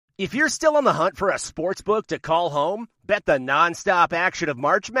If you're still on the hunt for a sports book to call home, bet the nonstop action of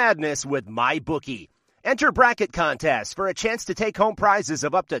March Madness with MyBookie. Enter bracket contests for a chance to take home prizes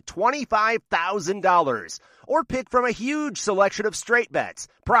of up to $25,000, or pick from a huge selection of straight bets,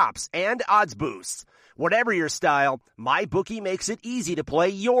 props, and odds boosts. Whatever your style, MyBookie makes it easy to play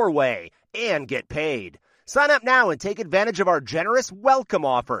your way and get paid. Sign up now and take advantage of our generous welcome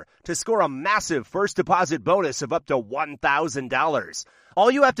offer to score a massive first deposit bonus of up to $1,000. All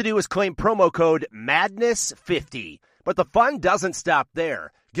you have to do is claim promo code MADNESS50. But the fun doesn't stop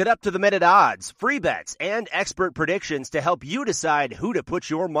there. Get up-to-the-minute odds, free bets, and expert predictions to help you decide who to put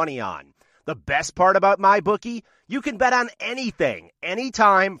your money on. The best part about MyBookie? You can bet on anything,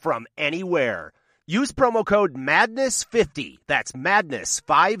 anytime, from anywhere. Use promo code MADNESS50, that's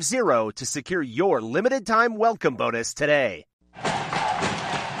MADNESS50, to secure your limited-time welcome bonus today.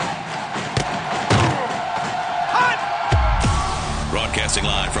 Broadcasting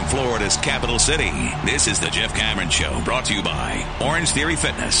live from Florida's capital city, this is the Jeff Cameron Show, brought to you by Orange Theory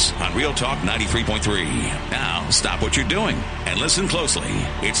Fitness on Real Talk 93.3. Now, stop what you're doing and listen closely.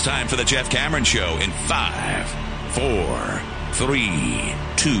 It's time for the Jeff Cameron Show in 5, 4, 3,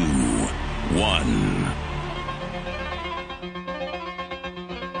 2, 1.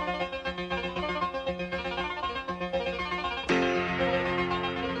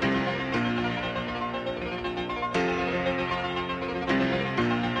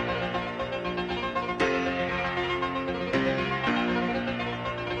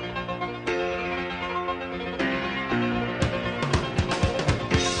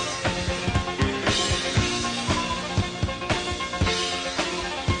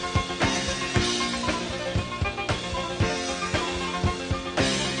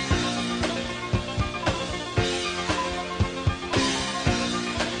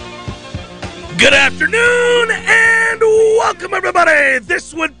 Good afternoon and welcome, everybody.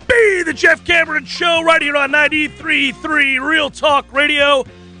 This would be the Jeff Cameron Show right here on 93.3 Real Talk Radio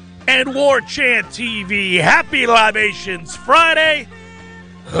and War Chant TV. Happy Libations Friday.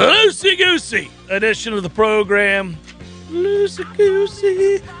 Loosey-goosey edition of the program.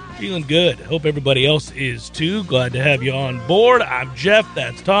 Loosey-goosey. Feeling good. Hope everybody else is too. Glad to have you on board. I'm Jeff.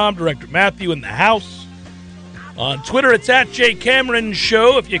 That's Tom. Director Matthew in the house. On Twitter, it's at J Cameron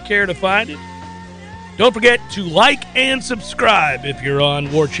Show if you care to find it. Don't forget to like and subscribe if you're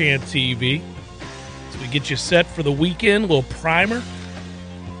on War Chant TV. So we get you set for the weekend, a little primer.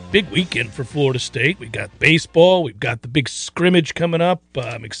 Big weekend for Florida State. We got baseball. We've got the big scrimmage coming up.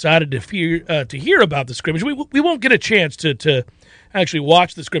 I'm excited to hear about the scrimmage. We won't get a chance to actually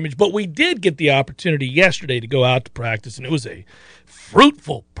watch the scrimmage, but we did get the opportunity yesterday to go out to practice, and it was a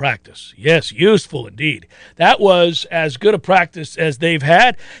fruitful practice. Yes, useful indeed. That was as good a practice as they've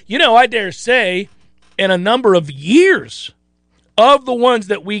had, I dare say, in a number of years of the ones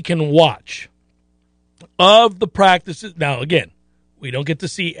that we can watch, of the practices. Now, again, we don't get to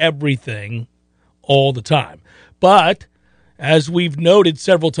see everything all the time. But as we've noted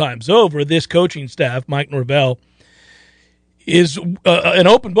several times over, this coaching staff, Mike Norvell, is an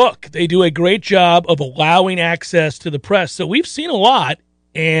open book. They do a great job of allowing access to the press. So we've seen a lot,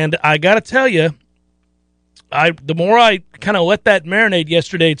 and I got to tell you, the more I kind of let that marinate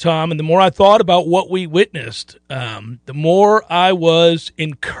yesterday, Tom, and the more I thought about what we witnessed, the more I was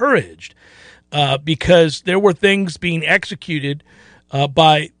encouraged because there were things being executed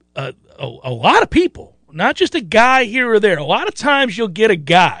by a lot of people, not just a guy here or there. A lot of times you'll get a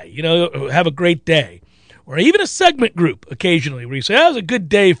guy, have a great day, or even a segment group occasionally where you say, that was a good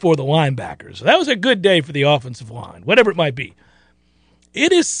day for the linebackers. That was a good day for the offensive line, whatever it might be.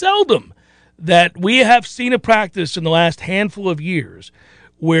 It is seldom that we have seen a practice in the last handful of years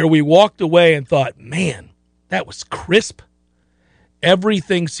where we walked away and thought, man, that was crisp.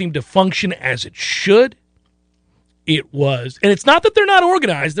 Everything seemed to function as it should. It was. And it's not that they're not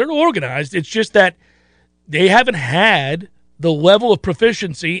organized. They're organized. It's just that they haven't had the level of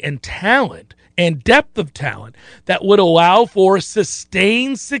proficiency and talent and depth of talent that would allow for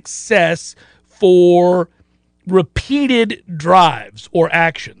sustained success for repeated drives or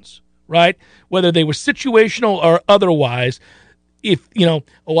actions, right? Whether they were situational or otherwise. If, a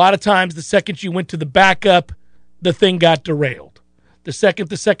lot of times the second you went to the backup, the thing got derailed. The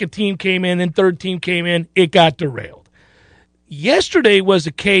second team came in and third team came in, it got derailed. Yesterday was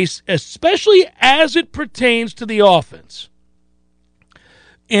a case, especially as it pertains to the offense,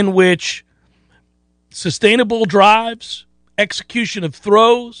 in which sustainable drives, execution of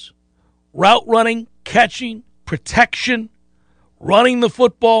throws, route running, catching, protection, running the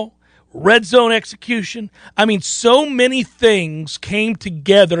football, red zone execution. I mean, so many things came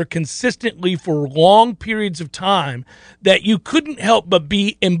together consistently for long periods of time that you couldn't help but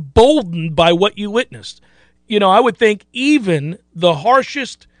be emboldened by what you witnessed. You know, I would think even the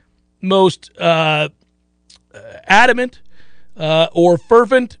harshest, most adamant or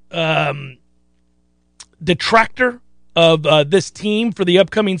fervent detractor of this team for the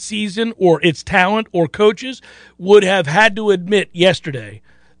upcoming season or its talent or coaches would have had to admit yesterday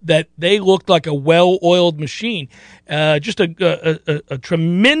that they looked like a well-oiled machine. Just a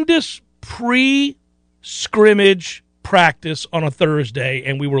tremendous pre-scrimmage practice on a Thursday,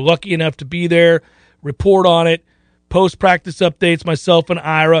 and we were lucky enough to be there, report on it, post-practice updates, myself and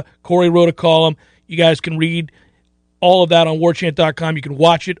Ira. Corey wrote a column. You guys can read all of that on warchant.com. You can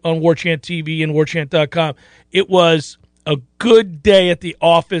watch it on Warchant TV and warchant.com. It was a good day at the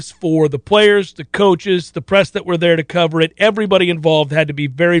office for the players, the coaches, the press that were there to cover it. Everybody involved had to be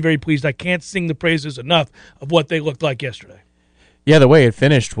very, very pleased. I can't sing the praises enough of what they looked like yesterday. Yeah, the way it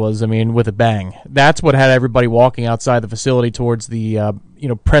finished was, I mean, with a bang. That's what had everybody walking outside the facility towards the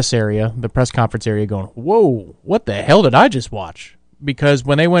press area, the press conference area, going, whoa, what the hell did I just watch? Because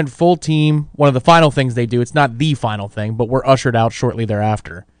when they went full team, one of the final things they do, it's not the final thing, but we're ushered out shortly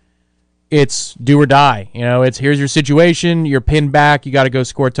thereafter. It's do or die. You know, it's here's your situation, you're pinned back, you got to go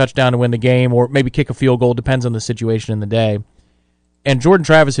score a touchdown to win the game, or maybe kick a field goal, depends on the situation in the day. And Jordan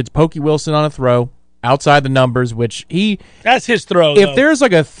Travis hits Pokey Wilson on a throw outside the numbers, which that's his throw. If there's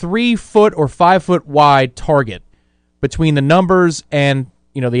like a 3-foot or 5-foot wide target between the numbers and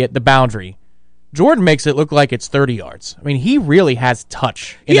the boundary, Jordan makes it look like it's 30 yards. I mean, he really has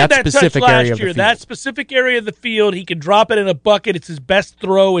touch in that specific area of the field. That specific area of the field, he can drop it in a bucket. It's his best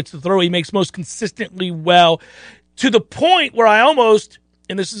throw. It's the throw he makes most consistently well, to the point where I almost,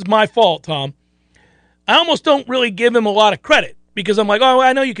 and this is my fault, Tom, I almost don't really give him a lot of credit because I'm like, oh,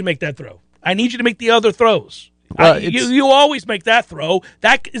 I know you can make that throw. I need you to make the other throws. You always make that throw.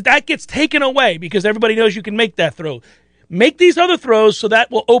 That gets taken away because everybody knows you can make that throw. Make these other throws so that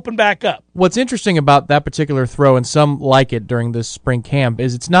will open back up. What's interesting about that particular throw, and some like it during this spring camp,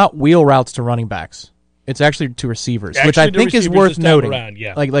 is it's not wheel routes to running backs. It's actually to receivers, which I think is worth noting.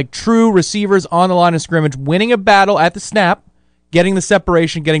 Like true receivers on the line of scrimmage, winning a battle at the snap, getting the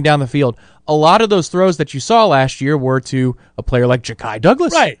separation, getting down the field. A lot of those throws that you saw last year were to a player like Ja'Kai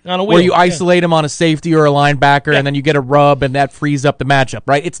Douglas, right, on a wheel, where you isolate him on a safety or a linebacker, and then you get a rub, and that frees up the matchup.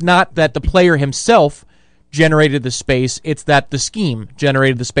 Right? It's not that the player himself generated the space, it's that the scheme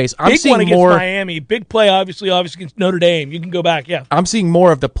generated the space. I'm seeing one against Miami, big play obviously against Notre Dame. You can go back, yeah. I'm seeing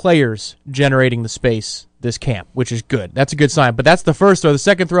more of the players generating the space this camp, which is good. That's a good sign. But that's the first throw. The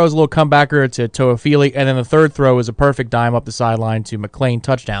second throw is a little comebacker to Toafili, and then the third throw is a perfect dime up the sideline to McClain,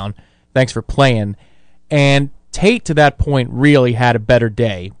 touchdown. Thanks for playing. And Tate, to that point, really had a better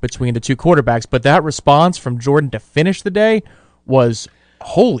day between the two quarterbacks, but that response from Jordan to finish the day was,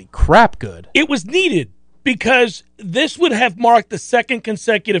 holy crap, good. It was needed. Because this would have marked the second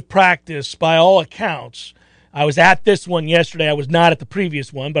consecutive practice by all accounts. I was at this one yesterday. I was not at the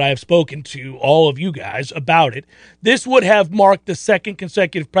previous one, but I have spoken to all of you guys about it. This would have marked the second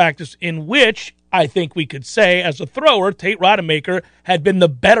consecutive practice in which I think we could say, as a thrower, Tate Rodemaker had been the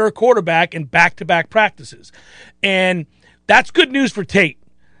better quarterback in back-to-back practices. And that's good news for Tate.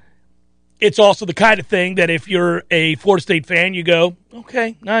 It's also the kind of thing that if you're a Florida State fan, you go,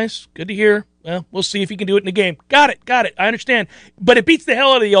 okay, nice, good to hear. Well, we'll see if he can do it in the game. Got it. I understand. But it beats the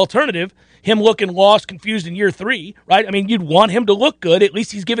hell out of the alternative, him looking lost, confused in year 3, right? I mean, you'd want him to look good. At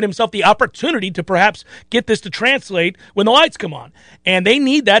least he's given himself the opportunity to perhaps get this to translate when the lights come on. And they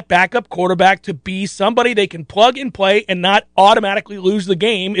need that backup quarterback to be somebody they can plug and play and not automatically lose the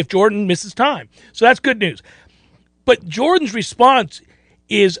game if Jordan misses time. So that's good news. But Jordan's response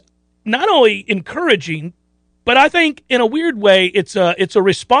is not only encouraging, but I think in a weird way, it's a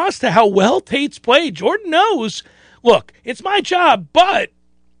response to how well Tate's played. Jordan knows, look, it's my job, but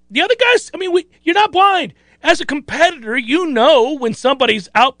the other guys, I mean, you're not blind. As a competitor, you know when somebody's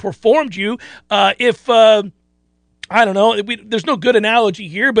outperformed you. I don't know, there's no good analogy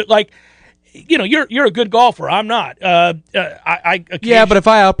here, but like, you know, you're a good golfer. I'm not. Yeah, but if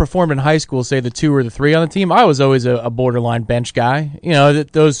I outperformed in high school, say the 2 or the 3 on the team, I was always a borderline bench guy. You know,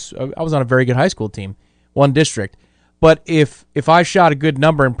 I was on a very good high school team. One district. But if I shot a good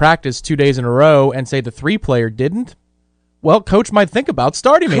number in practice 2 days in a row and say the 3 player didn't, well, coach might think about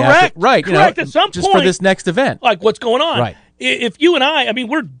starting me. Correct. Right. Correct. At some just point, for this next event. Like what's going on. Right. If you and I mean,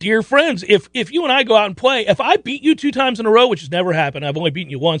 we're dear friends. If you and I go out and play, if I beat you 2 times in a row, which has never happened, I've only beaten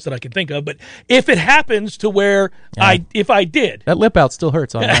you once that I can think of, but if it happens to where if I did. That lip out still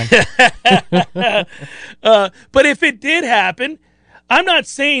hurts on mine. But if it did happen, I'm not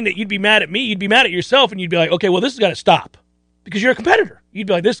saying that you'd be mad at me. You'd be mad at yourself, and you'd be like, okay, well, this has got to stop. Because you're a competitor. You'd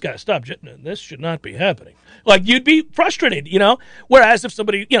be like, this has got to stop. This should not be happening. Like, you'd be frustrated, Whereas if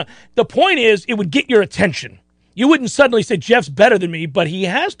somebody, the point is it would get your attention. You wouldn't suddenly say, Jeff's better than me, but he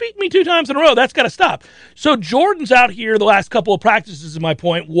has beaten me 2 times in a row. That's got to stop. So Jordan's out here the last couple of practices, is my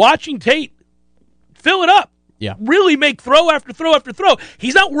point, watching Tate fill it up. Yeah. Really make throw after throw after throw.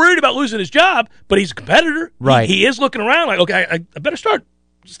 He's not worried about losing his job, but he's a competitor. Right. He is looking around like, okay, I better start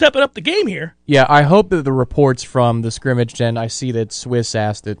stepping up the game here. Yeah, I hope that the reports from the scrimmage, Jen, I see that Swiss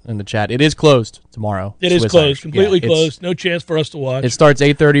asked it in the chat. It is closed tomorrow. It is closed, completely closed. No chance for us to watch. It starts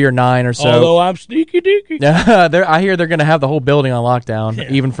 8:30 or 9 or so. Although I'm sneaky deaky. I hear they're going to have the whole building on lockdown,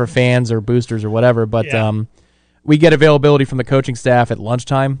 even for fans or boosters or whatever. But we get availability from the coaching staff at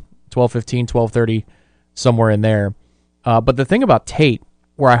lunchtime, 12:15, 12:30, somewhere in there. But the thing about Tate,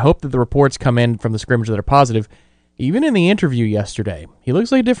 where I hope that the reports come in from the scrimmage that are positive, even in the interview yesterday, he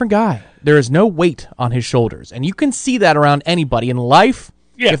looks like a different guy. There is no weight on his shoulders. And you can see that around anybody in life.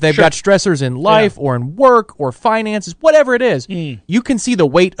 If they've got stressors in life or in work or finances, whatever it is, you can see the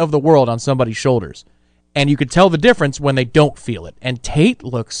weight of the world on somebody's shoulders. And you could tell the difference when they don't feel it. And Tate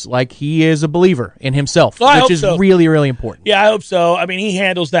looks like he is a believer in himself, which is really, really important. Yeah, I hope so. I mean, he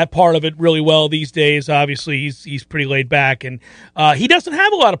handles that part of it really well these days. Obviously, he's pretty laid back, and he doesn't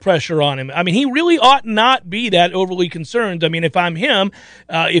have a lot of pressure on him. I mean, he really ought not be that overly concerned. I mean, if I'm him,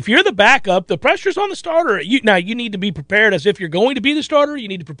 if you're the backup, the pressure's on the starter. Now, you need to be prepared as if you're going to be the starter. You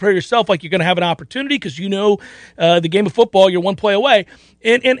need to prepare yourself like you're going to have an opportunity because the game of football, you're one play away.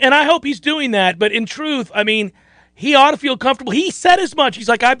 And I hope he's doing that. But in truth, I mean, he ought to feel comfortable. He said as much. He's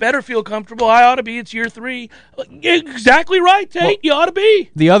like, I better feel comfortable. I ought to be. It's year 3. Exactly right, Tate. Well, you ought to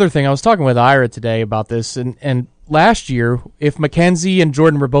be. The other thing, I was talking with Ira today about this, and last year, if McKenzie and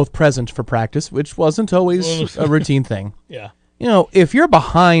Jordan were both present for practice, which wasn't always a routine thing, if you're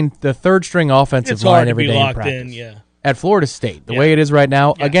behind the third-string offensive line every day in practice, at Florida State, the way it is right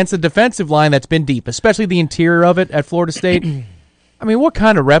now, against a defensive line that's been deep, especially the interior of it at Florida State, I mean, what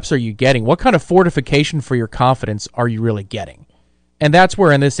kind of reps are you getting? What kind of fortification for your confidence are you really getting? And that's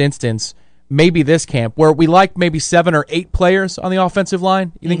where, in this instance, maybe this camp, where we like maybe 7 or 8 players on the offensive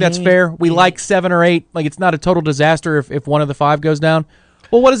line. You think that's fair? We like 7 or 8. Like, it's not a total disaster if one of the 5 goes down.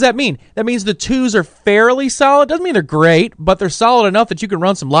 Well, what does that mean? That means the 2s are fairly solid. Doesn't mean they're great, but they're solid enough that you can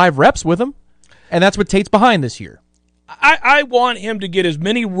run some live reps with them. And that's what Tate's behind this year. I want him to get as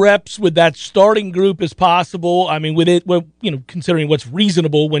many reps with that starting group as possible. I mean, considering what's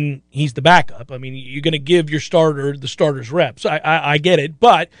reasonable when he's the backup. I mean, you're going to give your starter the starter's reps. I get it,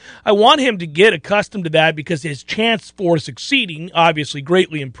 but I want him to get accustomed to that because his chance for succeeding obviously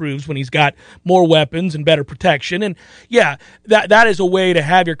greatly improves when he's got more weapons and better protection. And that is a way to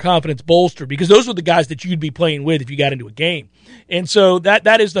have your confidence bolstered because those are the guys that you'd be playing with if you got into a game. And so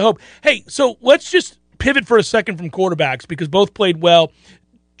that is the hope. Hey, so let's just pivot for a second from quarterbacks because both played well.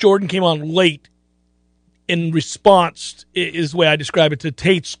 Jordan came on late in response, is the way I describe it, to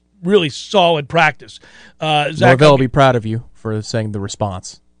Tate's really solid practice. Norvell will be proud of you for saying the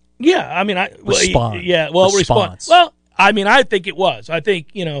response. Yeah, I mean, response. Response. Well, I mean, I think it was. I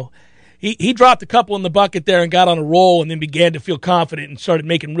think, he dropped a couple in the bucket there and got on a roll and then began to feel confident and started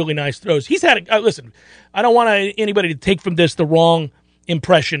making really nice throws. He's had listen, I don't want anybody to take from this the wrong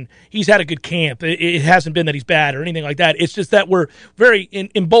impression. He's had a good camp. It hasn't been that he's bad or anything like that. It's just that we're very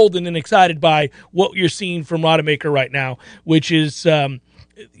emboldened and excited by what you're seeing from Rodemaker right now, which is,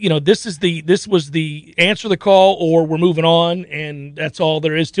 this was the answer the call or we're moving on and that's all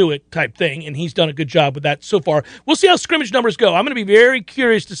there is to it type thing. And he's done a good job with that so far. We'll see how scrimmage numbers go. I'm going to be very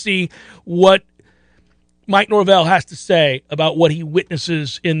curious to see what Mike Norvell has to say about what he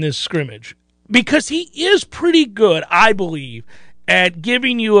witnesses in this scrimmage because he is pretty good, I believe, at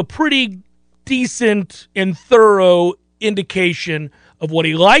giving you a pretty decent and thorough indication of what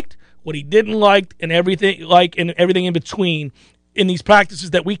he liked, what he didn't like, and everything in between in these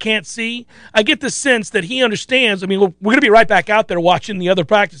practices that we can't see. I get the sense that he understands. I mean, we're going to be right back out there watching the other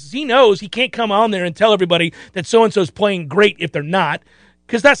practices. He knows he can't come on there and tell everybody that so-and-so is playing great if they're not,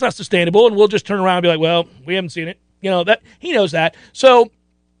 because that's not sustainable, and we'll just turn around and be like, well, we haven't seen it. That he knows that. So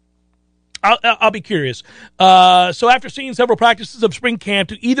I'll be curious. So after seeing several practices of spring camp,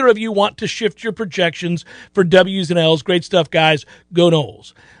 do either of you want to shift your projections for W's and L's? Great stuff, guys. Go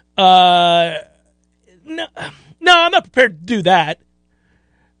Noles. No, I'm not prepared to do that.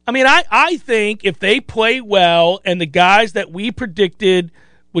 I mean, I think if they play well and the guys that we predicted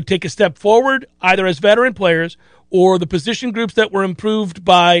would take a step forward, either as veteran players or the position groups that were improved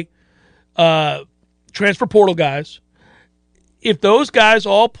by transfer portal guys, if those guys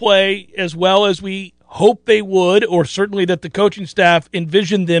all play as well as we hope they would, or certainly that the coaching staff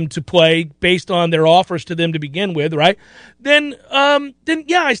envisioned them to play based on their offers to them to begin with, right? Then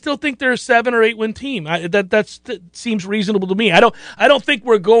yeah, I still think they're a 7 or 8 win team. That seems reasonable to me. I don't think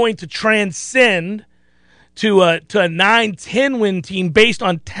we're going to transcend to a 9-10 win team based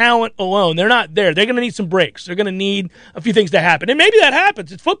on talent alone. They're not there. They're going to need some breaks. They're going to need a few things to happen, and maybe that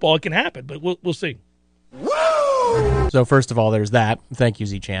happens. It's football; it can happen, but we'll see. Woo! So first of all, there's that. Thank you,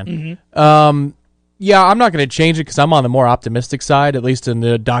 Z-Chan. Mm-hmm. Yeah, I'm not going to change it because I'm on the more optimistic side, at least in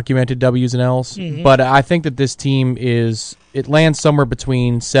the documented W's and L's. Mm-hmm. But I think that this team it lands somewhere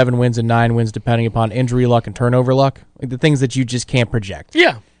between 7 wins and 9 wins, depending upon injury luck and turnover luck, like the things that you just can't project.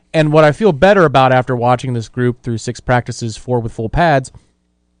 Yeah. And what I feel better about after watching this group through 6 practices, 4 with full pads,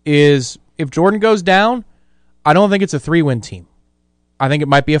 is if Jordan goes down, I don't think it's a 3-win team. I think it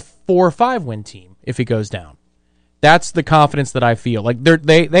might be a 4 or 5-win team if he goes down. That's the confidence that I feel. Like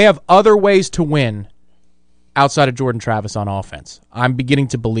they have other ways to win outside of Jordan Travis on offense. I'm beginning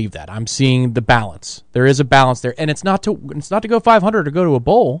to believe that. I'm seeing the balance. There is a balance there, and it's not to go 500 or go to a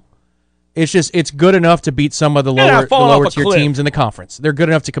bowl. It's just it's good enough to beat some of the lower tier teams in the conference. They're good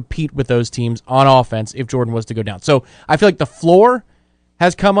enough to compete with those teams on offense if Jordan was to go down. So I feel like the floor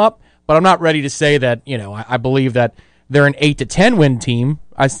has come up, but I'm not ready to say that. I believe that they're an 8 to 10 win team.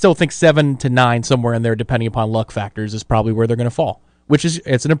 I still think 7 to 9 somewhere in there, depending upon luck factors, is probably where they're going to fall.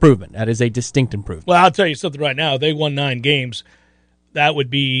 It's an improvement. That is a distinct improvement. Well, I'll tell you something right now. If they won 9 games, that would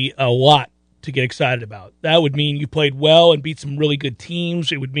be a lot to get excited about. That would mean you played well and beat some really good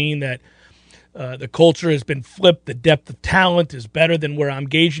teams. It would mean that the culture has been flipped. The depth of talent is better than where I'm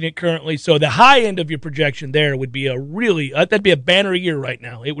gauging it currently. So the high end of your projection there would be that'd be a banner year right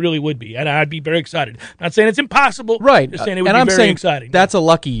now. It really would be. And I'd be very excited. Not saying it's impossible. Right. Just saying it would be very exciting. That's a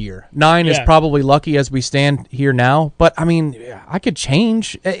lucky year. 9 is probably lucky as we stand here now. But, I mean, I could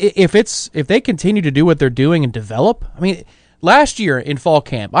change. If they continue to do what they're doing and develop, I mean, last year in fall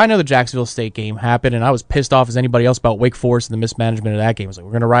camp, I know the Jacksonville State game happened, and I was pissed off as anybody else about Wake Forest and the mismanagement of that game. I was like,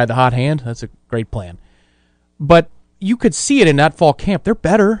 we're going to ride the hot hand? That's a great plan. But you could see it in that fall camp. They're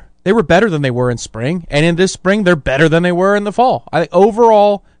better. They were better than they were in spring, and in this spring, they're better than they were in the fall. I think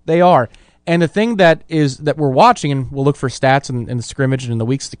overall, they are. And the thing that we're watching, and we'll look for stats in the scrimmage and in the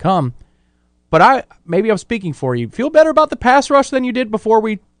weeks to come, but maybe I'm speaking for you. Feel better about the pass rush than you did before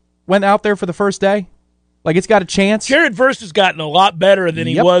we went out there for the first day? Like, it's got a chance. Jared Verse has gotten a lot better than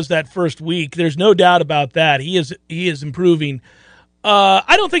he was that first week. There's no doubt about that. He is improving.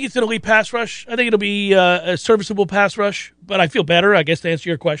 I don't think it's an elite pass rush. I think it'll be a serviceable pass rush, but I feel better, I guess, to answer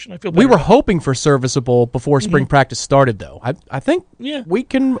your question. I feel better. We were hoping for serviceable before spring practice started, though. I think we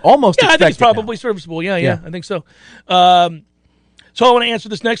can almost expect I think it's probably now. Serviceable. Yeah, I think so. So I want to answer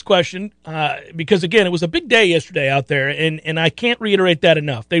this next question because, again, it was a big day yesterday out there, and I can't reiterate that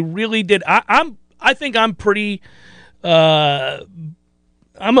enough. They really did. I think I'm pretty I'm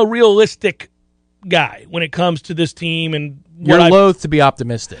a realistic guy when it comes to this team. And you're loath to be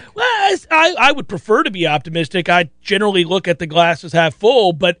optimistic. Well, I would prefer to be optimistic. I generally look at the glass as half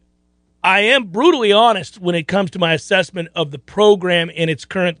full, but I am brutally honest when it comes to my assessment of the program in its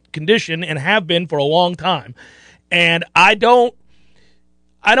current condition and have been for a long time. And I don't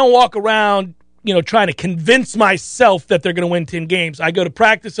walk around trying to convince myself that they're going to win 10 games. I go to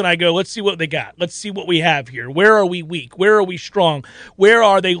practice and I go, let's see what they got. Let's see what we have here. Where are we weak? Where are we strong? Where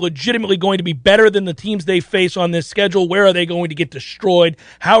are they legitimately going to be better than the teams they face on this schedule? Where are they going to get destroyed?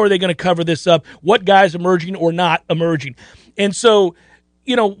 How are they going to cover this up? What guys emerging or not emerging? And so,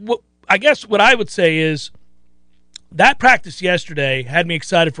 I guess what I would say is that practice yesterday had me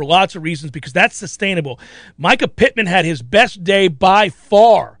excited for lots of reasons because that's sustainable. Micah Pittman had his best day by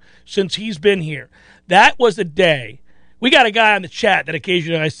far since he's been here. That was a day. We got a guy on the chat that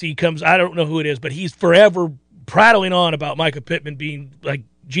occasionally I see comes, I don't know who it is, but he's forever prattling on about Micah Pittman being like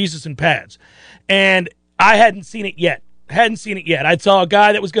Jesus in pads. And I hadn't seen it yet. I saw a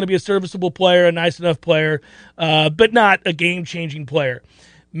guy that was going to be a serviceable player, a nice enough player, but not a game-changing player.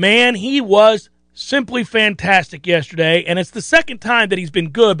 Man, he was simply fantastic yesterday, and it's the second time that he's been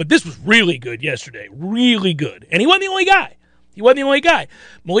good, but this was really good yesterday. Really good. And he wasn't the only guy.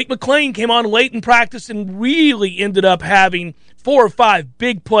 Malik McClain came on late in practice and really ended up having 4 or 5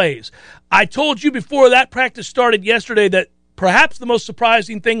 big plays. I told you before that practice started yesterday that perhaps the most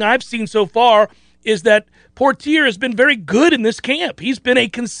surprising thing I've seen so far is that Portier has been very good in this camp. He's been a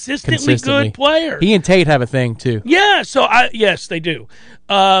consistently good player. He and Tate have a thing, too. Yeah, yes, they do.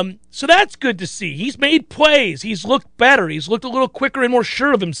 So that's good to see. He's made plays. He's looked better. He's looked a little quicker and more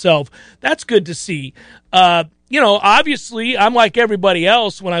sure of himself. That's good to see. obviously, I'm like everybody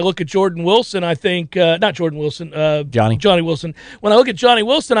else. When I look at Jordan Wilson, I think not Jordan Wilson, Johnny Wilson. When I look at Johnny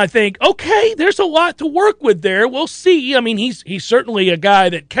Wilson, I think, okay, there's a lot to work with there. We'll see. I mean, he's certainly a guy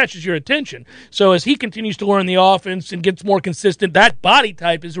that catches your attention. So as he continues to learn the offense and gets more consistent, that body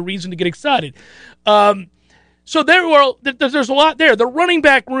type is a reason to get excited. So there's a lot there. The running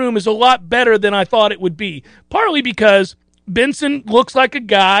back room is a lot better than I thought it would be, partly because Benson looks like a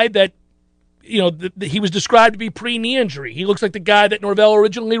guy that, he was described to be pre-knee injury. He looks like the guy that Norvell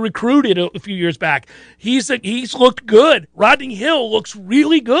originally recruited a few years back. He's looked good. Rodney Hill looks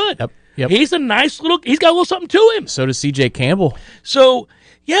really good. Yep. He's he's got a little something to him. So does C.J. Campbell. So,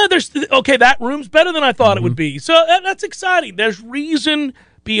 yeah, that room's better than I thought it would be. So that's exciting. There's reason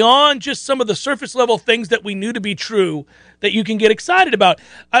beyond just some of the surface level things that we knew to be true that you can get excited about.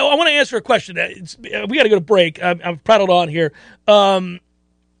 I want to answer a question. We got to go to break. I've prattled on here.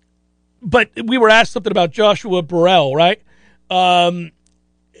 But we were asked something about Joshua Burrell, right? I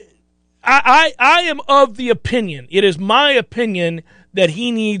am of the opinion, it is my opinion, that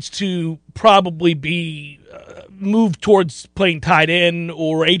he needs to probably be moved towards playing tight end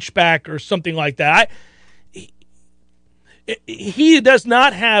or H-back or something like that. He does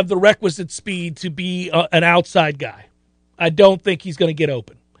not have the requisite speed to be an outside guy. I don't think he's going to get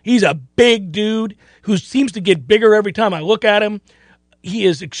open. He's a big dude who seems to get bigger every time I look at him. He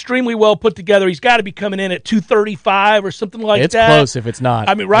is extremely well put together. He's got to be coming in at 235 or something like that. It's close if it's not.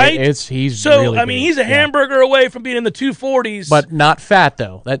 I mean, right? He's really big. He's a hamburger away from being in the 240s. But not fat,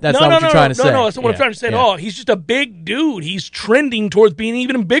 though. That's not what you're trying to say. No, that's not what I'm trying to say at all. He's just a big dude. He's trending towards being an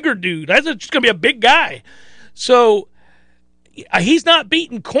even bigger dude. That's just going to be a big guy. So he's not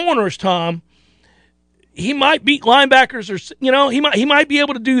beating corners, Tom. He might beat linebackers, or he might be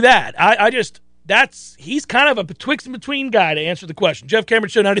able to do that. He's kind of a betwixt and between guy to answer the question. Jeff Cameron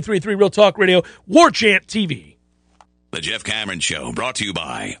Show, 93.3 Real Talk Radio, War Chant TV. The Jeff Cameron Show, brought to you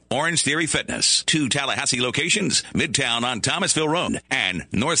by Orange Theory Fitness. 2 Tallahassee locations, Midtown on Thomasville Road, and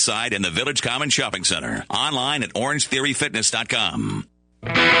Northside in the Village Common Shopping Center. Online at orangetheoryfitness.com.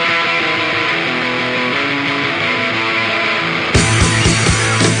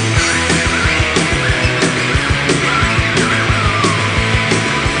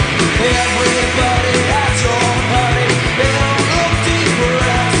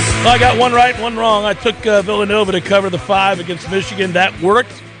 Well, I got one right, one wrong. I took Villanova to cover the 5 against Michigan. That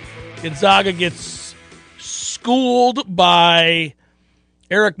worked. Gonzaga gets schooled by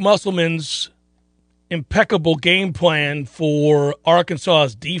Eric Musselman's impeccable game plan for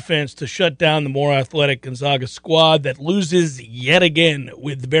Arkansas's defense to shut down the more athletic Gonzaga squad that loses yet again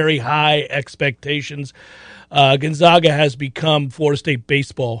with very high expectations. Gonzaga has become Florida State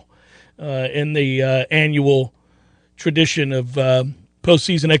baseball in the annual tradition of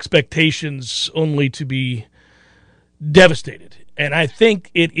postseason expectations only to be devastated. And I think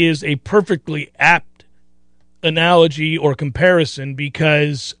it is a perfectly apt analogy or comparison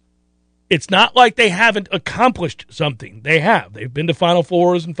because it's not like they haven't accomplished something. They have. They've been to Final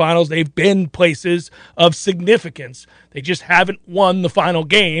Fours and finals. They've been places of significance. They just haven't won the final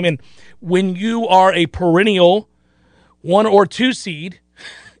game. And when you are a perennial 1 or 2 seed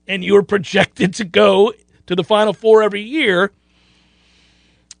and you're projected to go to the Final Four every year,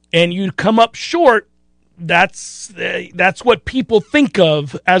 and you come up short, that's what people think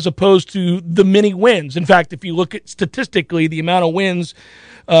of as opposed to the many wins. In fact, if you look at statistically the amount of wins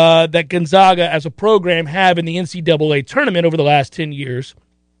that Gonzaga as a program have in the NCAA tournament over the last 10 years,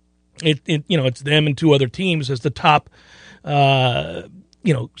 it's them and 2 other teams as the top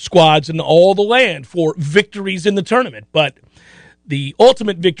squads in all the land for victories in the tournament. But the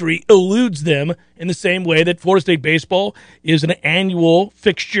ultimate victory eludes them in the same way that Florida State baseball is an annual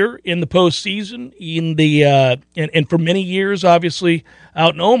fixture in the postseason and for many years, obviously,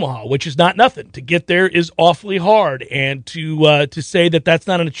 out in Omaha, which is not nothing. To get there is awfully hard, and to say that that's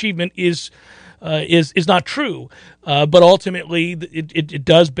not an achievement is not true. But ultimately, it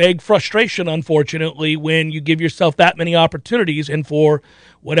does beg frustration, unfortunately, when you give yourself that many opportunities, and for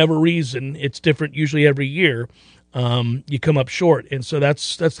whatever reason, it's different usually every year. You come up short, and so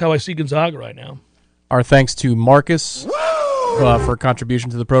that's how I see Gonzaga right now. Our thanks to Marcus for contribution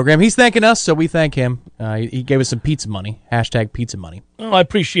to the program. He's thanking us, so we thank him. He gave us some pizza money. # pizza money. Oh, I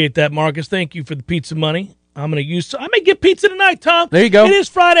appreciate that, Marcus. Thank you for the pizza money. I may get pizza tonight, Tom. There you go. It is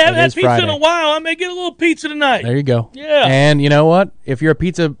Friday. I haven't had pizza in a while. I may get a little pizza tonight. There you go. Yeah. And you know what? If you're a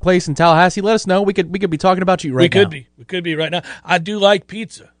pizza place in Tallahassee, let us know. We could be talking about you right now. We could be right now. I do like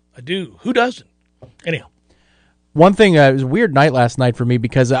pizza. I do. Who doesn't? Anyhow. One thing, it was a weird night last night for me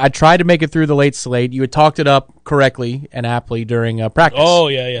because I tried to make it through the late slate. You had talked it up correctly and aptly during practice. Oh,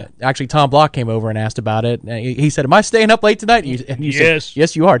 yeah. Actually, Tom Block came over and asked about it. He said, "Am I staying up late tonight?" And you Yes. said,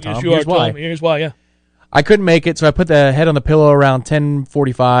 "Yes, you are, Tom. Yes, you Here's are, why." Tom. Here's why, yeah. I couldn't make it, so I put the head on the pillow around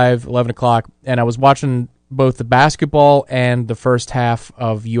 10:45, 11 o'clock, and I was watching both the basketball and the first half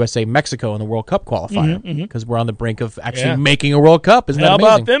of USA-Mexico in the World Cup qualifier because we're on the brink of actually making a World Cup. Isn't that How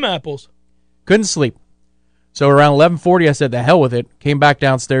amazing? about them apples? Couldn't sleep. So around 11:40, I said, "The hell with it." Came back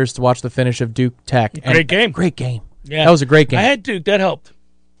downstairs to watch the finish of Duke Tech. Great game. Great game. Yeah. That was a great game. I had Duke. That helped.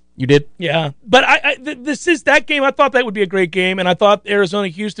 You did? Yeah. But that game, I thought that would be a great game, and I thought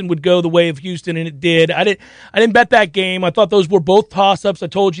Arizona-Houston would go the way of Houston, and it did. I didn't bet that game. I thought those were both toss-ups. I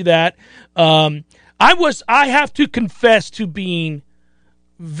told you that. I have to confess to being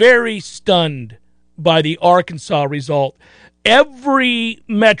very stunned by the Arkansas result. Every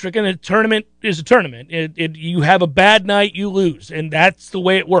metric, and a tournament is a tournament. You have a bad night, you lose, and that's the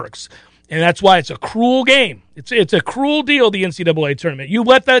way it works. And that's why it's a cruel game. It's a cruel deal, the NCAA tournament. You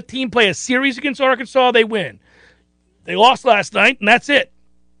let that team play a series against Arkansas, they win. They lost last night, and that's it.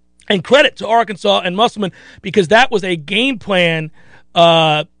 And credit to Arkansas and Musselman because that was a game plan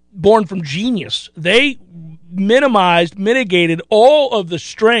born from genius. They mitigated all of the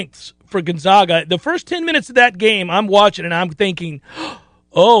strengths for Gonzaga. The first 10 minutes of that game, I'm watching and I'm thinking,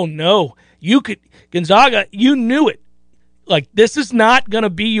 oh no, Gonzaga, you knew it. Like, this is not going to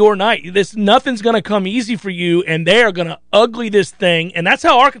be your night. Nothing's going to come easy for you, and they are going to ugly this thing. And that's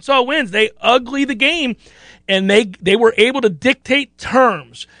how Arkansas wins. They ugly the game, and they were able to dictate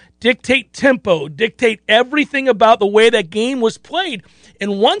terms, dictate tempo, dictate everything about the way that game was played.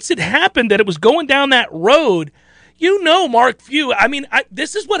 And once it happened that it was going down that road, Mark Few,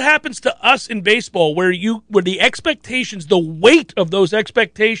 this is what happens to us in baseball where the expectations, the weight of those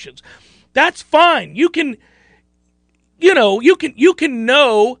expectations, that's fine. You can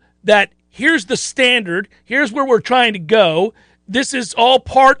know that here's the standard, here's where we're trying to go. This is all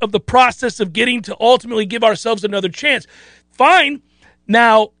part of the process of getting to ultimately give ourselves another chance. Fine.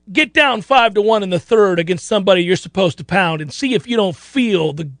 Now, get down 5-1 in the third against somebody you're supposed to pound and see if you don't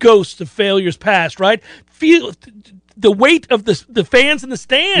feel the ghosts of failures past, right? Feel the weight of the fans in the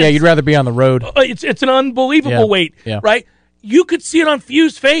stands. Yeah, you'd rather be on the road. It's an unbelievable weight, right? You could see it on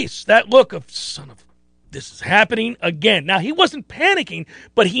Few's face, that look of, son of, this is happening again. Now, he wasn't panicking,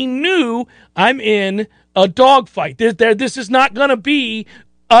 but he knew I'm in a dogfight. This is not going to be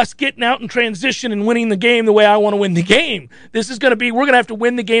us getting out in transition and winning the game the way I want to win the game. This is going to be, we're going to have to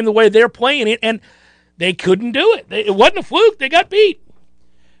win the game the way they're playing it, and they couldn't do it. It wasn't a fluke. They got beat.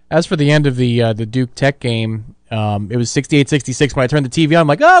 As for the end of the Duke Tech game, it was 68-66 when I turned the TV on. I'm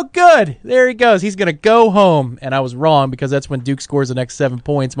like, oh, good. There he goes. He's going to go home. And I was wrong because that's when Duke scores the next 7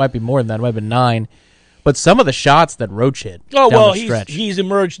 points. Might be more than that. It might have been 9. But some of the shots that Roach hit down the stretch. He's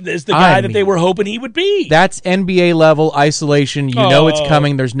emerged as the guy that they were hoping he would be. That's NBA level isolation. You know it's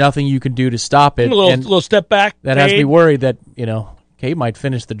coming. There's nothing you can do to stop it. A little step back. That has me worried that, Cade might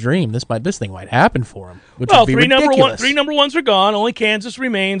finish the dream. This thing might happen for him, which would be ridiculous. Three number ones are gone. Only Kansas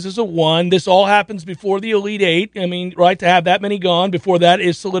remains as a 1. This all happens before the Elite 8. Right, to have that many gone before that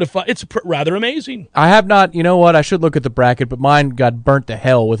is solidified. It's rather amazing. I have not, I should look at the bracket, but mine got burnt to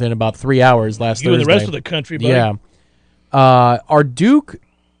hell within about 3 hours last Thursday. You and the rest of the country, buddy. Yeah. Are Duke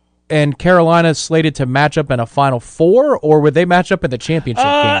and Carolina slated to match up in a Final Four, or would they match up in the championship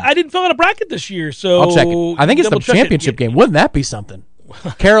game? I didn't fill out a bracket this year, so I'll check it. I think it's the championship game. Wouldn't that be something?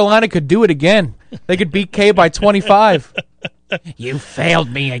 Carolina could do it again. They could beat K by 25. You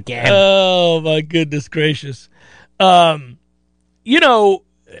failed me again. Oh, my goodness gracious. You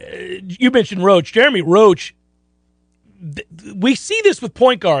mentioned Roach. Jeremy Roach, we see this with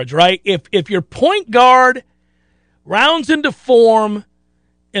point guards, right? If your point guard rounds into form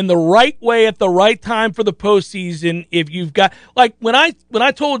in the right way at the right time for the postseason, if you've got, like when I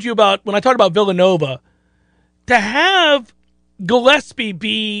talked about Villanova, to have Gillespie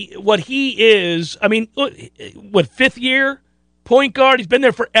be what he is, fifth year point guard, he's been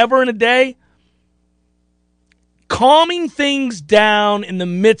there forever and a day, calming things down in the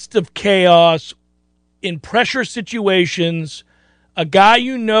midst of chaos, in pressure situations, a guy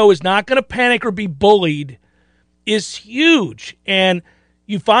is not going to panic or be bullied, is huge. And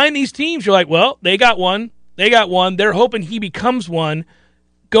you find these teams, you're like, well, they got one. They're hoping he becomes one.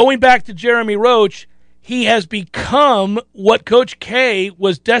 Going back to Jeremy Roach, he has become what Coach K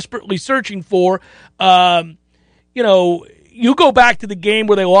was desperately searching for. You go back to the game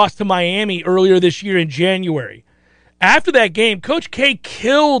where they lost to Miami earlier this year in January. After that game, Coach K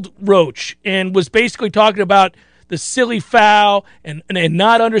killed Roach and was basically talking about the silly foul and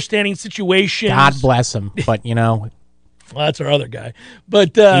not understanding situations. God bless him. But, well, that's our other guy.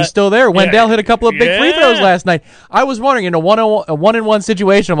 But he's still there. Wendell hit a couple of big free throws last night. I was wondering, in a one-on-one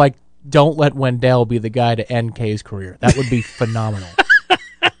situation, I'm like, don't let Wendell be the guy to end K's career. That would be phenomenal.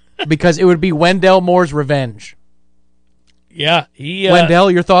 Because it would be Wendell Moore's revenge. Yeah.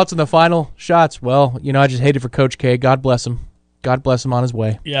 Wendell, your thoughts on the final shots? Well, I just hated for Coach K. God bless him. God bless him on his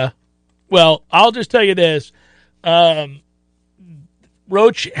way. Yeah. Well, I'll just tell you this. Roach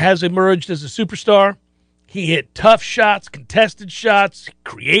has emerged as a superstar. He hit tough shots, contested shots,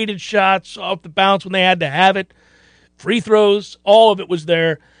 created shots off the bounce when they had to have it. Free throws, all of it was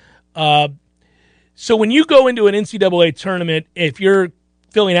there. So when you go into an NCAA tournament, if you're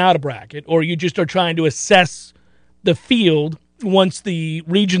filling out a bracket or you just are trying to assess the field once the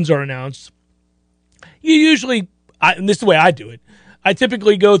regions are announced, you usually, and this is the way I do it, I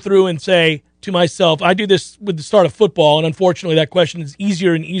typically go through and say to myself, I do this with the start of football, and unfortunately that question is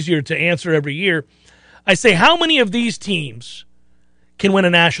easier and easier to answer every year. I say, how many of these teams can win a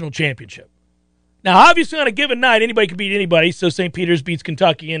national championship? Now, obviously, on a given night, anybody can beat anybody, so St. Peter's beats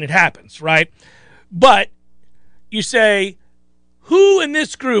Kentucky, and it happens, right? But you say, who in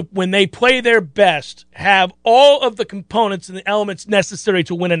this group, when they play their best, have all of the components and the elements necessary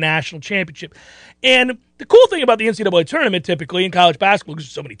to win a national championship? And the cool thing about the NCAA tournament, typically, in college basketball, because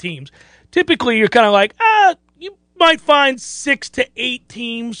there's so many teams, typically you're kind of like, you might find 6 to 8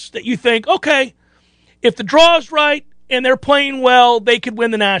 teams that you think, okay, if the draw's right, and they're playing well, they could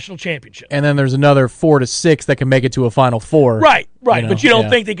win the national championship. And then there's another 4 to 6 that can make it to a Final Four. Right. But you don't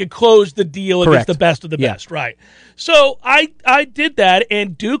think they could close the deal against the best of the best, right? So I did that,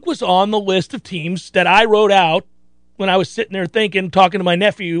 and Duke was on the list of teams that I wrote out when I was sitting there talking to my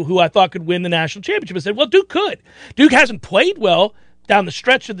nephew who I thought could win the national championship. I said, well, Duke could. Duke hasn't played well down the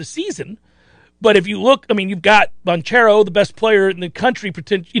stretch of the season. But if you look, you've got Banchero, the best player in the country,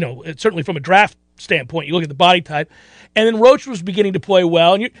 certainly from a draft standpoint, you look at the body type, and then Roach was beginning to play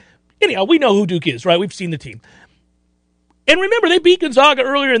well. And anyhow, we know who Duke is, right? We've seen the team. And remember, they beat Gonzaga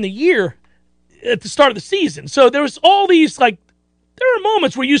earlier in the year at the start of the season. So there was all these, there are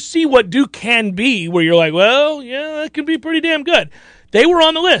moments where you see what Duke can be, where you're like, well, yeah, that can be pretty damn good. They were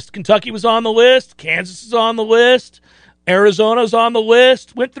on the list. Kentucky was on the list. Kansas is on the list. Arizona's on the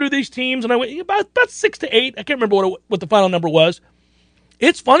list. Went through these teams, and I went about 6 to 8. I can't remember what the final number was.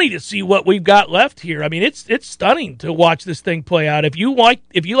 It's funny to see what we've got left here. It's stunning to watch this thing play out. If you like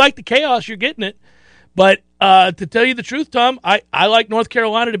the chaos, you're getting it. But to tell you the truth, Tom, I like North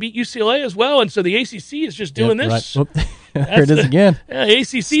Carolina to beat UCLA as well, and so the ACC is just doing this. Right. There it is again.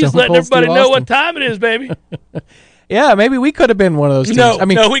 ACC is letting everybody know what time it is, baby. Yeah, maybe we could have been one of those teams. No,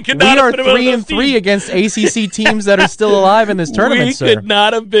 we could not have been one of those 3-3 against ACC teams that are still alive in this tournament, We could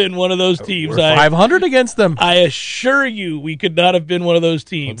not have been one of those teams. We're 500 against them. I assure you we could not have been one of those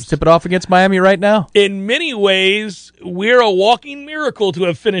teams. Let's tip it off against Miami right now. In many ways, we're a walking miracle to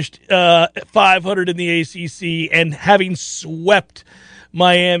have finished 500 in the ACC and having swept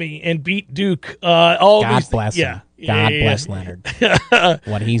Miami and beat Duke. God bless him. God bless Leonard.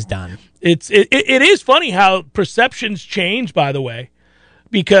 What he's done. It is funny how perceptions change, by the way,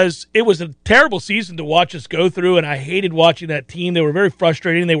 because it was a terrible season to watch us go through, and I hated watching that team. They were very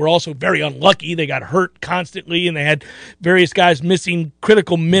frustrating. They were also very unlucky. They got hurt constantly, and they had various guys missing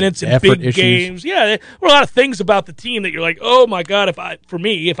critical minutes in big games. Yeah, there were a lot of things about the team that you're like, oh, my God,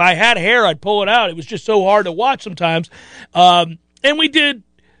 if I had hair, I'd pull it out. It was just so hard to watch sometimes. And we did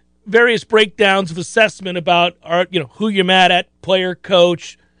various breakdowns of assessment about who you're mad at, player,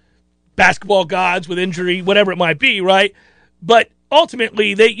 coach, basketball gods with injury, whatever it might be, right? But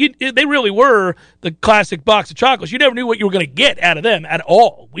ultimately, they really were the classic box of chocolates. You never knew what you were going to get out of them at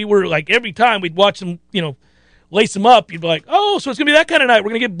all. We were like, every time we'd watch them, lace them up, you'd be like, oh, so it's going to be that kind of night.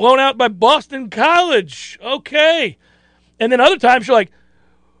 We're going to get blown out by Boston College. Okay. And then other times you're like,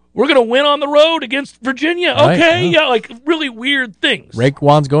 we're going to win on the road against Virginia. Okay. Right, yeah, really weird things.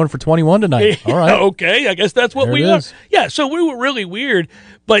 Raekwon's going for 21 tonight. All right. Okay, I guess that's what we are. Yeah, so we were really weird.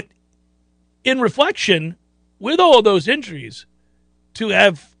 But in reflection, with all of those injuries, to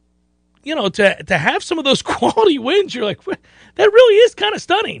have, to have some of those quality wins, you're like, that really is kind of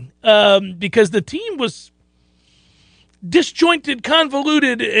stunning, because the team was disjointed,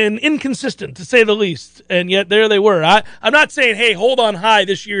 convoluted, and inconsistent, to say the least. And yet there they were. I'm not saying, hey, hold on high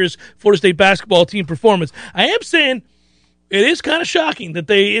this year's Florida State basketball team performance. I am saying it is kind of shocking that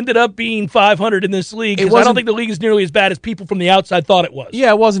they ended up being 500 in this league, because I don't think the league is nearly as bad as people from the outside thought it was.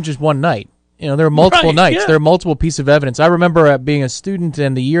 Yeah, it wasn't just one night. There were multiple nights. Yeah. There were multiple pieces of evidence. I remember being a student,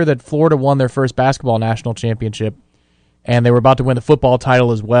 and the year that Florida won their first basketball national championship, and they were about to win the football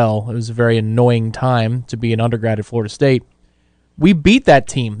title as well. It was a very annoying time to be an undergrad at Florida State. We beat that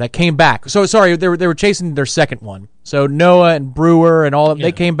team that came back. So, sorry, they were chasing their second one. So Noah and Brewer and all of them,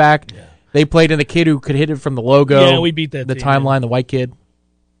 they came back. Yeah. They played in the kid who could hit it from the logo. Yeah, we beat that the team, timeline, the white kid.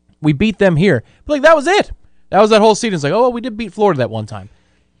 We beat them here. But like, that was it. That was that whole season. It's like, oh, well, we did beat Florida that one time.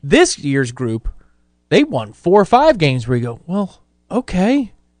 This year's group, they won 4 or 5 games where you go, well,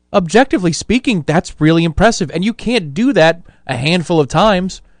 okay. Objectively speaking, that's really impressive. And you can't do that a handful of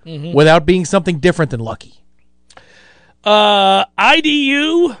times without being something different than lucky.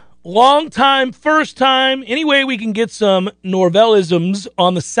 IDU, long time, first time. Any way we can get some Norvellisms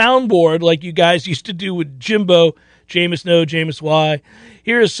on the soundboard like you guys used to do with Jimbo, Jameis No, Jameis Y.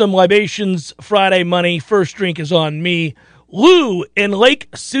 Here's some libations, Friday money. First drink is on me. Lou in Lake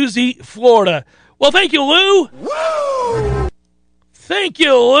Susie, Florida. Well, thank you, Lou. Woo! Thank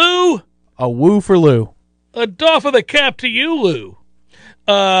you, Lou. A woo for Lou. A doff of the cap to you, Lou.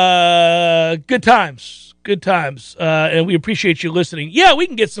 Good times. Good times, and we appreciate you listening. Yeah, we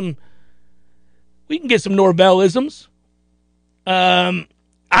can get some Norvellisms. I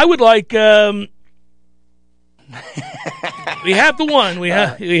would like. We have the one. We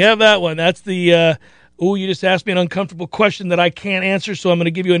have that one. That's the. You just asked me an uncomfortable question that I can't answer, so I'm going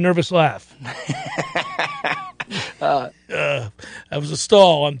to give you a nervous laugh. That was a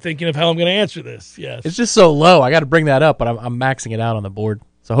stall. I'm thinking of how I'm going to answer this. Yes, it's just so low. I got to bring that up, but I'm maxing it out on the board.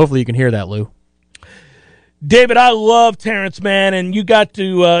 So hopefully you can hear that, Lou. David, I love Terrence, man, and you got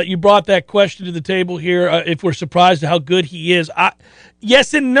to you brought that question to the table here. If we're surprised at how good he is,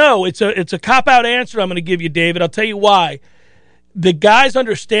 yes and no. It's a cop-out answer I'm going to give you, David. I'll tell you why. The guy's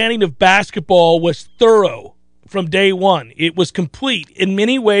understanding of basketball was thorough from day one. It was complete. In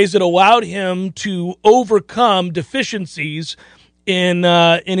many ways, it allowed him to overcome deficiencies in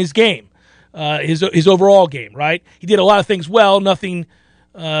his game, his overall game. Right? He did a lot of things well, nothing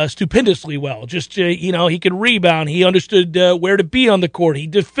stupendously well. Just he could rebound. He understood where to be on the court. He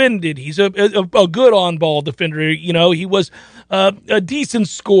defended. He's a good on-ball defender. He was a decent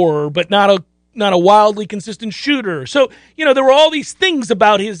scorer, but not a wildly consistent shooter. So there were all these things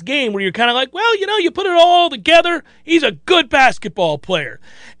about his game where you're kind of like, well, you put it all together. He's a good basketball player,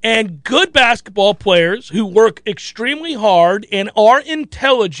 and good basketball players who work extremely hard and are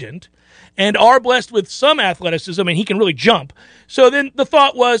intelligent and are blessed with some athleticism, and he can really jump. So then the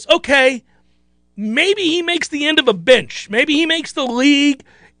thought was, okay, maybe he makes the end of a bench. Maybe he makes the league,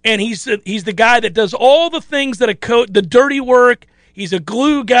 and he's the guy that does all the things that the dirty work. He's a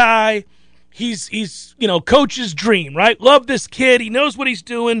glue guy. He's coach's dream, right? Love this kid. He knows what he's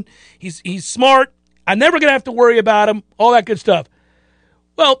doing. He's smart. I'm never going to have to worry about him, all that good stuff.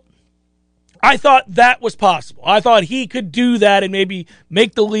 Well, I thought that was possible. I thought he could do that and maybe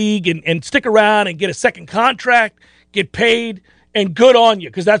make the league and stick around and get a second contract, get paid, and good on you,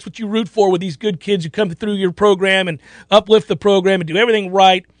 because that's what you root for with these good kids who come through your program and uplift the program and do everything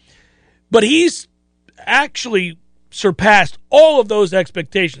right. But he's actually surpassed all of those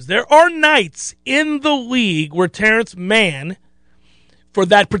expectations. There are nights in the league where Terrence Mann, for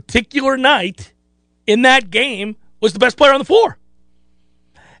that particular night in that game, was the best player on the floor.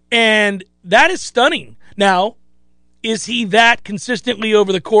 And that is stunning. Now, is he that consistently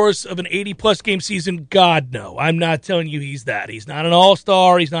over the course of an 80-plus game season? God, no. I'm not telling you he's that. He's not an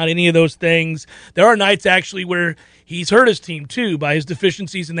all-star. He's not any of those things. There are nights, actually, where he's hurt his team, too, by his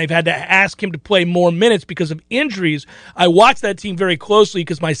deficiencies, and they've had to ask him to play more minutes because of injuries. I watched that team very closely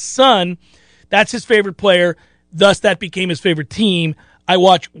because my son, that's his favorite player, thus that became his favorite team. I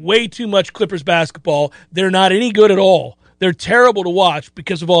watch way too much Clippers basketball. They're not any good at all. They're terrible to watch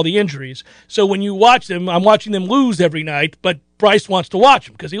because of all the injuries. So when you watch them, I'm watching them lose every night, but Bryce wants to watch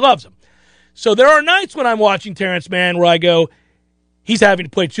them because he loves them. So there are nights when I'm watching Terrence Mann where I go, he's having to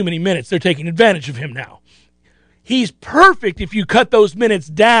play too many minutes. They're taking advantage of him now. He's perfect if you cut those minutes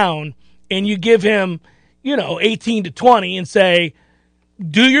down and you give him, 18 to 20 and say,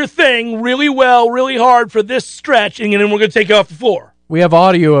 do your thing really well, really hard for this stretch, and then we're going to take you off the floor. We have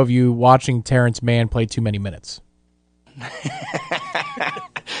audio of you watching Terrence Mann play too many minutes.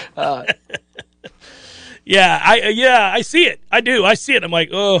 I see it. I do. I see it. I'm like,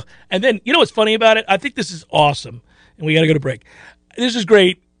 oh. And then, what's funny about it? I think this is awesome. And we got to go to break. This is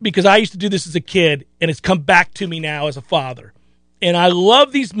great because I used to do this as a kid, and it's come back to me now as a father. And I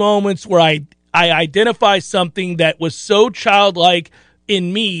love these moments where I identify something that was so childlike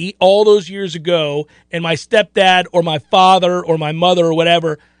in me all those years ago, and my stepdad or my father or my mother or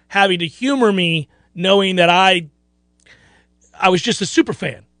whatever having to humor me, knowing that I was just a super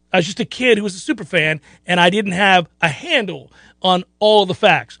fan. I was just a kid who was a super fan, and I didn't have a handle on all of the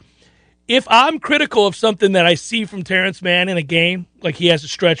facts. if I'm critical of something that I see from Terrence Mann in a game, like he has a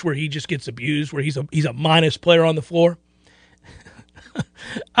stretch where he just gets abused, where he's a minus player on the floor,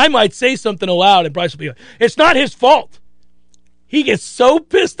 I might say something aloud, and Bryce will be like, it's not his fault. He gets so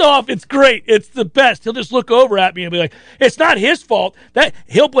pissed off. It's great. It's the best. He'll just look over at me and be like, it's not his fault.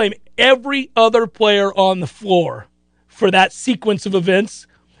 He'll blame every other player on the floor for that sequence of events.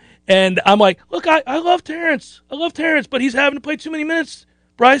 And I'm like, look, I love Terrence. I love Terrence, but he's having to play too many minutes.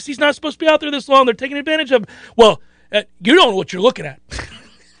 Bryce, he's not supposed to be out there this long. They're taking advantage of him. Well, you don't know what you're looking at.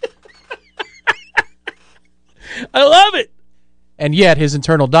 I love it. And yet his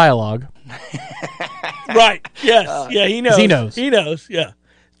internal dialogue. Right. Yes. Yeah, he knows. He knows. He knows. Yeah.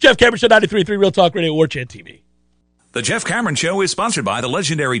 Jeff Cameron Show, 93.3 Real Talk Radio, War Chant TV. The Jeff Cameron Show is sponsored by the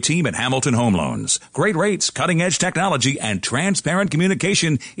legendary team at Hamilton Home Loans. Great rates, cutting-edge technology, and transparent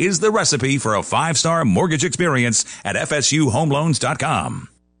communication is the recipe for a 5-star mortgage experience at FSUHomeLoans.com.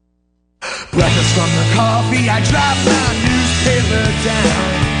 Breakfast from the coffee, I drop my newspaper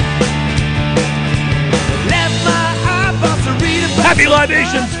down. Left my eyeballs to read about. Happy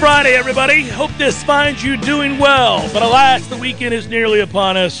Libations Friday, everybody. Hope this finds you doing well. But alas, the weekend is nearly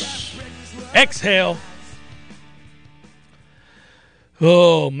upon us. Exhale.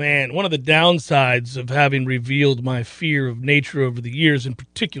 Oh, man. One of the downsides of having revealed my fear of nature over the years, in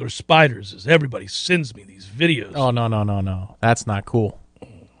particular spiders, is everybody sends me these videos. Oh, no. That's not cool.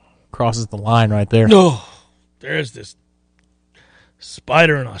 Crosses the line right there. No. There's this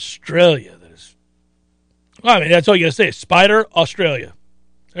spider in Australia that is... I mean, that's all you got to say. Spider, Australia.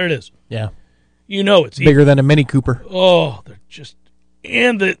 There it is. Yeah. You know it's bigger than a Mini Cooper. Oh, they're just...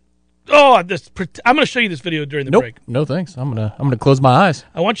 And the... Oh, I'm going to show you this video during the break. No, thanks. I'm gonna close my eyes.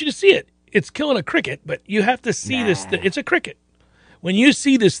 I want you to see it. It's killing a cricket, but you have to see this. It's a cricket. When you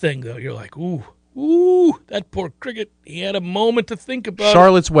see this thing, though, you're like, ooh, that poor cricket. He had a moment to think about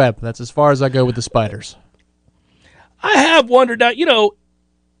Charlotte's Web. That's as far as I go with the spiders. I have wondered now,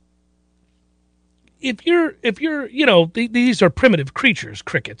 if you're, these are primitive creatures,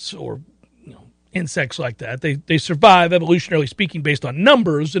 crickets or insects like that. They survive, evolutionarily speaking, based on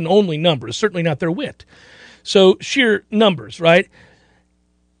numbers and only numbers, certainly not their wit. So sheer numbers, right?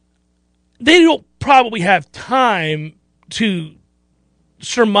 They don't probably have time to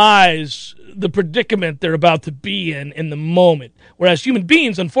surmise the predicament they're about to be in the moment. Whereas human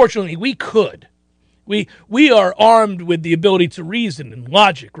beings, unfortunately, we could. We are armed with the ability to reason and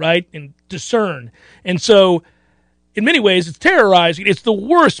logic, right? And discern. And so, in many ways, it's terrorizing. It's the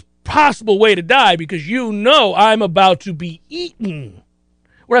worst possible way to die because I'm about to be eaten.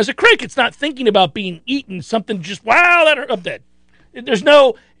 Whereas a cricket's not thinking about being eaten. Something just, wow, that hurt, I'm dead. It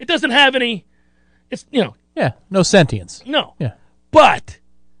doesn't have any, Yeah, no sentience. No. Yeah. But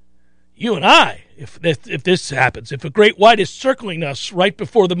you and I, if this happens, if a great white is circling us right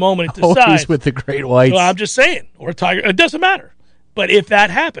before the moment it decides. Always with the great whites. Well, I'm just saying, or a tiger, it doesn't matter. But if that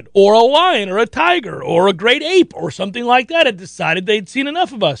happened, or a lion, or a tiger, or a great ape, or something like that, had decided they'd seen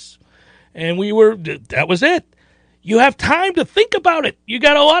enough of us, and that was it. You have time to think about it. You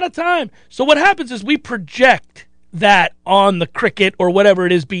got a lot of time. So what happens is we project that on the cricket or whatever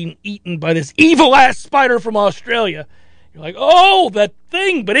it is being eaten by this evil-ass spider from Australia. You're like, oh, that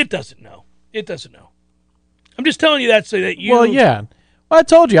thing, but it doesn't know. It doesn't know. I'm just telling you that so that you... Well, yeah. Well, I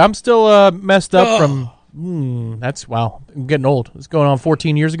told you, I'm still messed up from... wow, I'm getting old. It's going on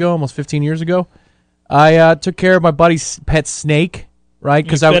 14 years ago, almost 15 years ago. I took care of my buddy's pet snake, right?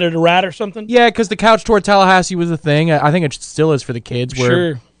 You fed it a rat or something? Yeah, because the couch tour Tallahassee was a thing. I think it still is for the kids.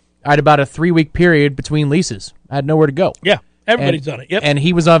 Where sure. I had about a 3-week period between leases. I had nowhere to go. Yeah, everybody's done it. Yep. And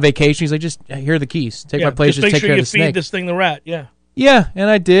he was on vacation. He's like, just here are the keys. Take my place. Just take care of the snake. Make sure you feed this thing the rat. Yeah. Yeah, and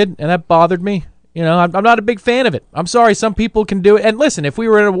I did, and that bothered me. I'm not a big fan of it. I'm sorry, some people can do it. And listen, if we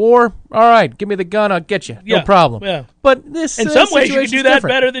were in a war, all right, give me the gun, I'll get you. No problem. Yeah. But this in some ways, you could do that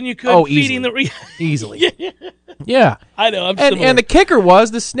different. better than you could feeding easily. Yeah. I know. I'm and the kicker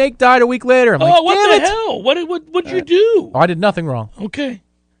was the snake died a week later. I'm like, what damn the hell? What'd you do? I did nothing wrong. Okay.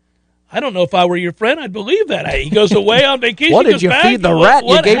 I don't know if I were your friend, I'd believe that. He goes away on vacation. What did you feed the rat?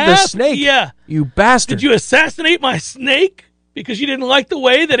 You gave the snake. Yeah. You bastard. Did you assassinate my snake because you didn't like the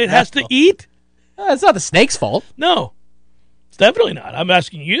way that it has to eat? It's not the snake's fault. No, it's definitely not. I'm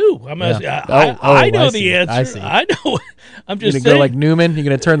asking you. I know the answer. I see. I know. I'm just saying. You're going to go like Newman? You're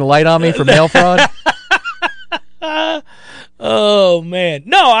going to turn the light on me for mail fraud? Oh, man.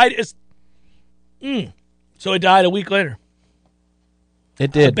 No, I just... So it died a week later.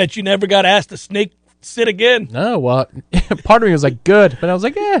 It did. I bet you never got asked to snake sit again. No, well, part of me was like, good. But I was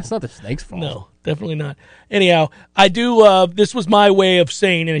like, it's not the snake's fault. No, definitely not. Anyhow, I do... this was my way of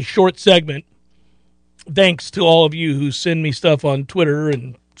saying in a short segment, thanks to all of you who send me stuff on Twitter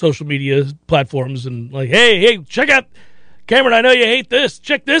and social media platforms and like, hey, check out Cameron. I know you hate this.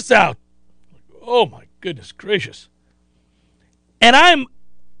 Check this out. Oh my goodness gracious! And I'm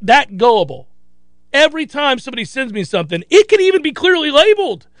that gullible. Every time somebody sends me something, it can even be clearly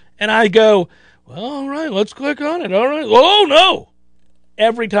labeled, and I go, well, all right, let's click on it. All right. Oh no!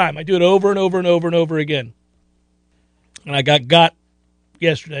 Every time I do it over and over and over and over again. And I got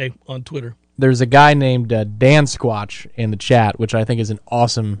yesterday on Twitter. There's a guy named Dan Squatch in the chat, which I think is an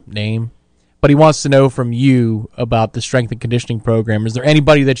awesome name. But he wants to know from you about the strength and conditioning program. Is there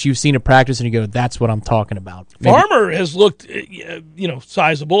anybody that you've seen at practice and you go, that's what I'm talking about? Maybe. Farmer has looked,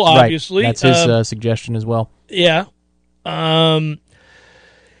 sizable, obviously. Right. That's his suggestion as well. Yeah.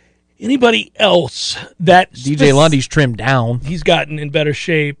 Anybody else that... DJ Lundy's trimmed down. He's gotten in better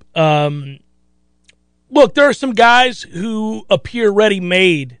shape. Look, there are some guys who appear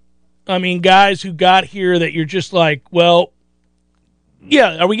ready-made. I mean, guys who got here that you're just like, well,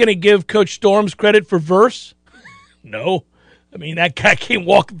 yeah, are we going to give Coach Storms credit for verse? No. I mean, that guy came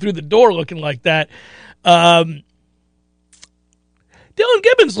walking through the door looking like that. Dylan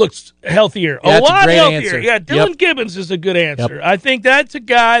Gibbons looks healthier, a lot healthier. Answer. Yeah, Dylan Gibbons is a good answer. Yep. I think that's a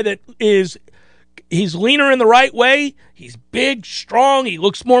guy that he's leaner in the right way. He's big, strong. He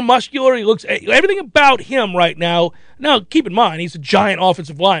looks more muscular. Everything about him right now. Now, keep in mind, he's a giant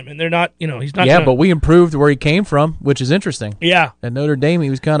offensive lineman. They're not, he's not. Yeah, but we improved where he came from, which is interesting. Yeah. At Notre Dame,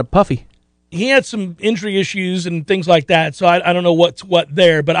 he was kind of puffy. He had some injury issues and things like that, so I don't know what's what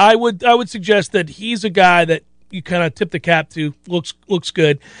there. But I would suggest that he's a guy that you kind of tip the cap to. Looks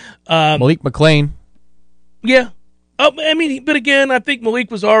good. Malik McClain. Yeah. But again, I think Malik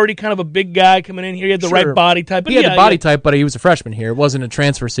was already kind of a big guy coming in here. He had the right body type. He had the body type, but he was a freshman here. It wasn't a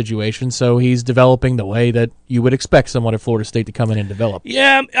transfer situation, so he's developing the way that you would expect someone at Florida State to come in and develop.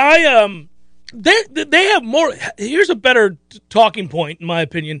 Yeah, they have more. Here's a better talking point, in my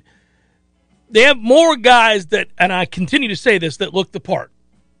opinion. They have more guys that, and I continue to say this, that look the part.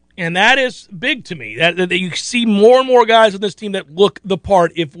 And that is big to me. That you see more and more guys on this team that look the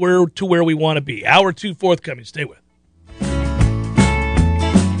part if we're to where we want to be. Hour 2 forthcoming. Stay with.